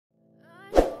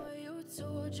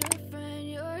told your friend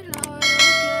you're not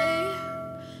okay,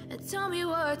 and tell me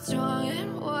what's wrong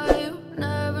and why you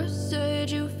never said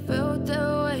you felt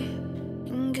that way.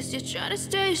 And guess you're trying to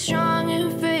stay strong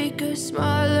and fake a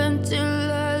smile until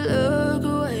I look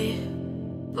away.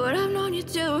 But I've known you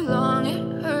too long,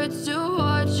 it hurts to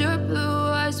watch your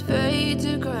blue eyes fade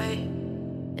to gray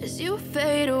as you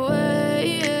fade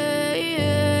away,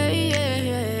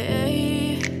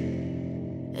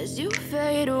 as you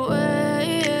fade away.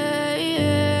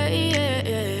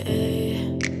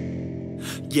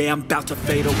 Yeah, I'm about to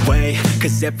fade away,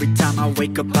 cause every time I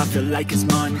wake up I feel like it's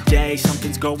Monday.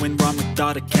 Something's going wrong with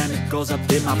all the chemicals up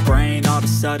in my brain. All of a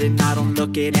sudden I don't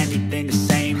look at anything the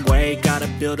same way. Got a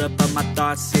buildup of my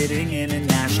thoughts sitting in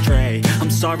an ashtray. I'm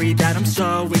sorry that I'm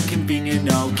so inconvenient,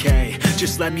 okay.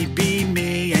 Just let me be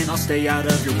me and I'll stay out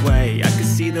of your way. I can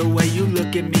see the way you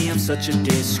look at me, I'm such a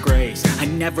disgrace. I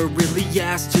never really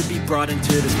asked to be brought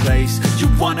into this place. You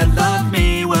wanna love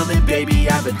me? Well then baby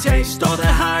I have a taste. All the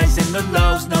highs and the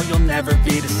lows, no you'll never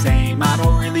be the same. I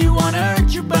don't really wanna hurt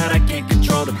you but I can't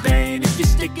control the pain. If you're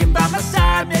sticking by my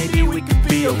side maybe we could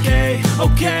be okay.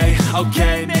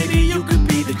 Okay, maybe you could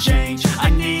be the change I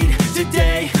need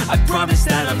today. I promise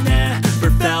that I've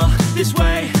never felt this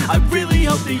way. I really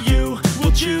hope that you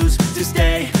will choose to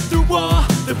stay through all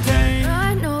the pain.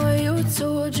 I know you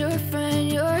told your friend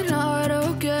you're not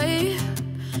okay,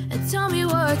 and tell me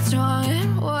what's wrong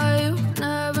and why you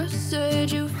never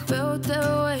said you felt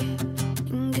that way.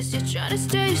 And guess you're trying to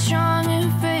stay strong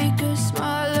and fake a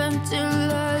smile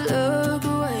until I look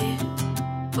away.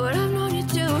 But I've known you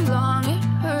too long, it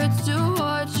hurts to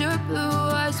watch your blue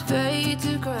eyes fade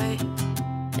to gray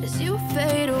as you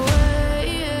fade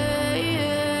away,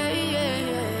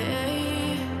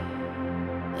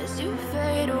 as you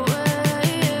fade away,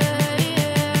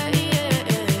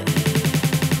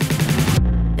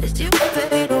 as you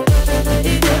fade away.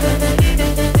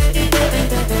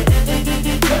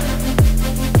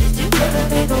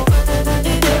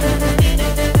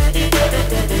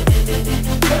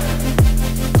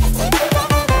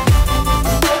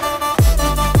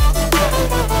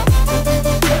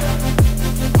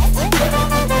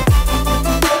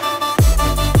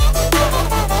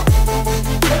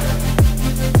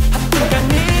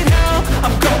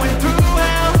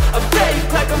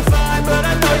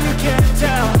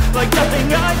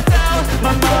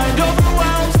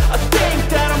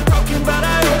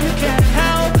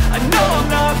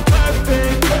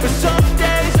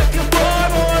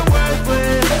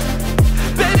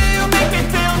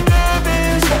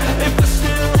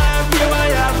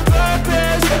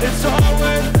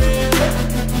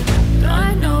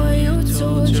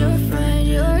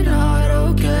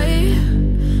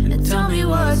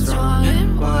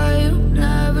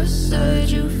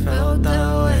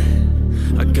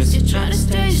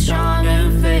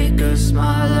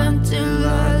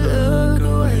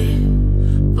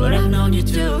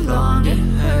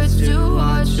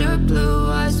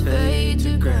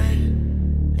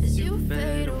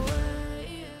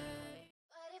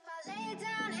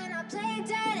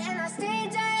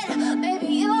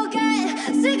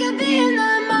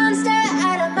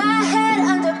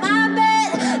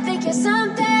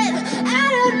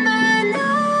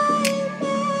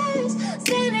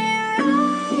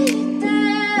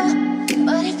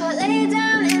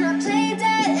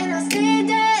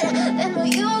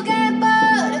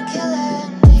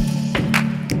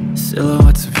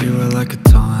 Silhouettes of you are like a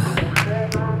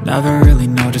taunt. Never really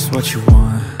know just what you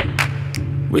want.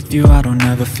 With you I don't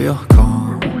ever feel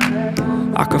calm.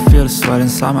 I can feel the sweat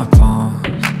inside my palms.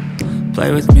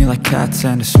 Play with me like cats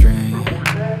and a string.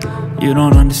 You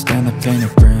don't understand the pain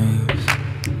it brings.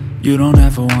 You don't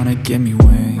ever wanna give me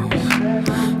wings.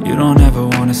 You don't ever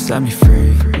wanna set me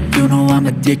free. You know I'm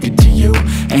addicted to you,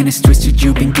 and it's twisted,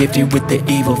 you've been gifted with the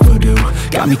evil voodoo.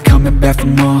 Got me coming back for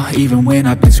more, even when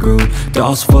I've been screwed.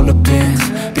 Dolls full of pins,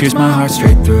 pierce my heart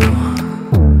straight through.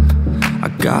 I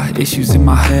got issues in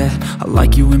my head, I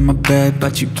like you in my bed,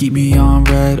 but you keep me on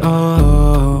red.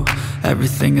 Oh,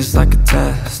 everything is like a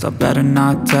test, I better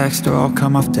not text or I'll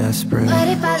come off desperate. But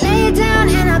if I lay down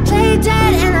and I play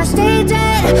dead and I stay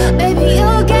dead, baby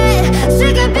you'll get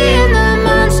sick of being the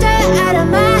monster out of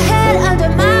my